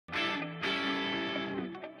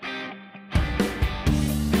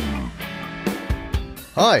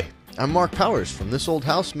Hi, I'm Mark Powers from This Old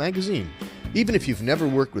House magazine. Even if you've never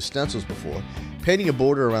worked with stencils before, painting a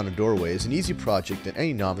border around a doorway is an easy project that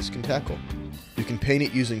any novice can tackle. You can paint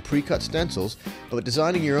it using pre-cut stencils, but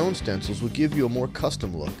designing your own stencils will give you a more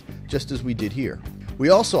custom look, just as we did here. We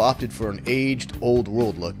also opted for an aged, old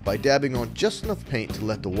world look by dabbing on just enough paint to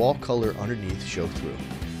let the wall color underneath show through.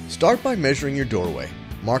 Start by measuring your doorway.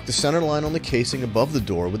 Mark the center line on the casing above the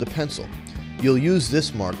door with a pencil. You'll use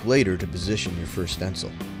this mark later to position your first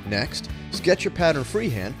stencil. Next, sketch your pattern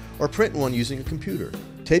freehand or print one using a computer.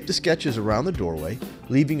 Tape the sketches around the doorway,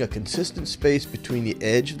 leaving a consistent space between the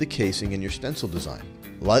edge of the casing and your stencil design.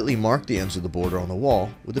 Lightly mark the ends of the border on the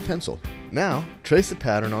wall with a pencil. Now, trace the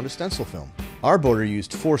pattern onto stencil film. Our border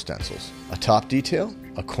used 4 stencils: a top detail,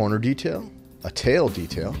 a corner detail, a tail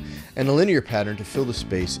detail, and a linear pattern to fill the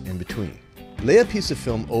space in between. Lay a piece of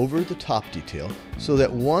film over the top detail so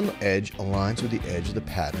that one edge aligns with the edge of the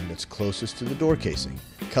pattern that's closest to the door casing.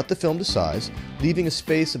 Cut the film to size, leaving a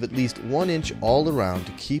space of at least 1 inch all around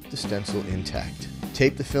to keep the stencil intact.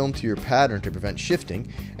 Tape the film to your pattern to prevent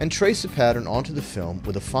shifting, and trace the pattern onto the film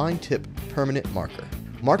with a fine tip permanent marker.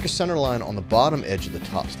 Mark a center line on the bottom edge of the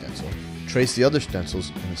top stencil. Trace the other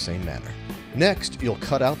stencils in the same manner. Next, you'll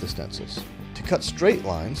cut out the stencils. To cut straight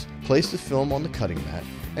lines, place the film on the cutting mat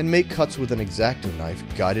and make cuts with an X-Acto knife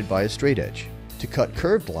guided by a straight edge. To cut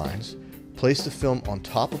curved lines, place the film on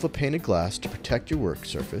top of a painted glass to protect your work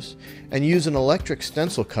surface, and use an electric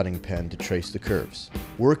stencil cutting pen to trace the curves.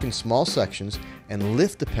 Work in small sections and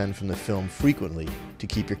lift the pen from the film frequently to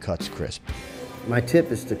keep your cuts crisp. My tip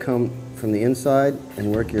is to come from the inside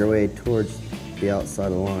and work your way towards the outside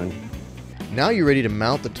of the line. Now you're ready to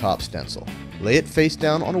mount the top stencil. Lay it face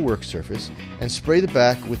down on a work surface and spray the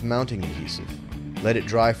back with mounting adhesive. Let it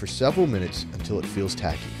dry for several minutes until it feels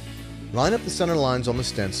tacky. Line up the center lines on the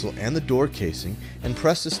stencil and the door casing and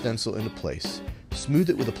press the stencil into place.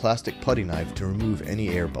 Smooth it with a plastic putty knife to remove any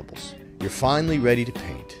air bubbles. You're finally ready to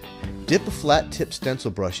paint. Dip a flat tip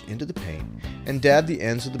stencil brush into the paint and dab the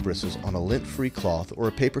ends of the bristles on a lint-free cloth or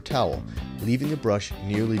a paper towel, leaving the brush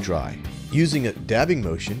nearly dry. Using a dabbing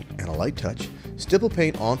motion and a light touch, stipple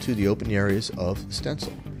paint onto the open areas of the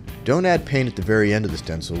stencil. Don't add paint at the very end of the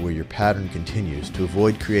stencil where your pattern continues to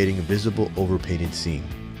avoid creating a visible overpainted seam.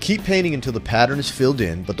 Keep painting until the pattern is filled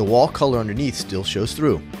in, but the wall color underneath still shows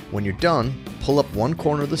through. When you're done, pull up one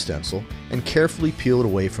corner of the stencil and carefully peel it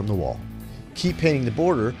away from the wall. Keep painting the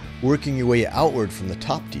border, working your way outward from the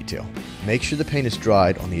top detail. Make sure the paint is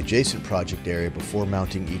dried on the adjacent project area before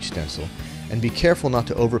mounting each stencil, and be careful not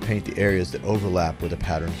to overpaint the areas that overlap where the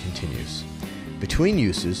pattern continues. Between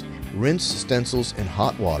uses, rinse stencils in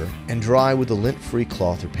hot water and dry with a lint-free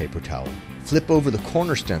cloth or paper towel. Flip over the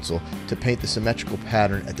corner stencil to paint the symmetrical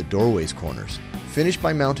pattern at the doorway's corners. Finish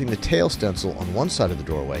by mounting the tail stencil on one side of the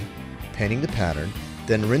doorway, painting the pattern,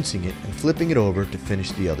 then rinsing it and flipping it over to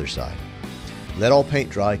finish the other side. Let all paint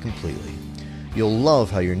dry completely. You'll love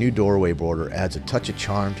how your new doorway border adds a touch of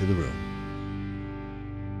charm to the room.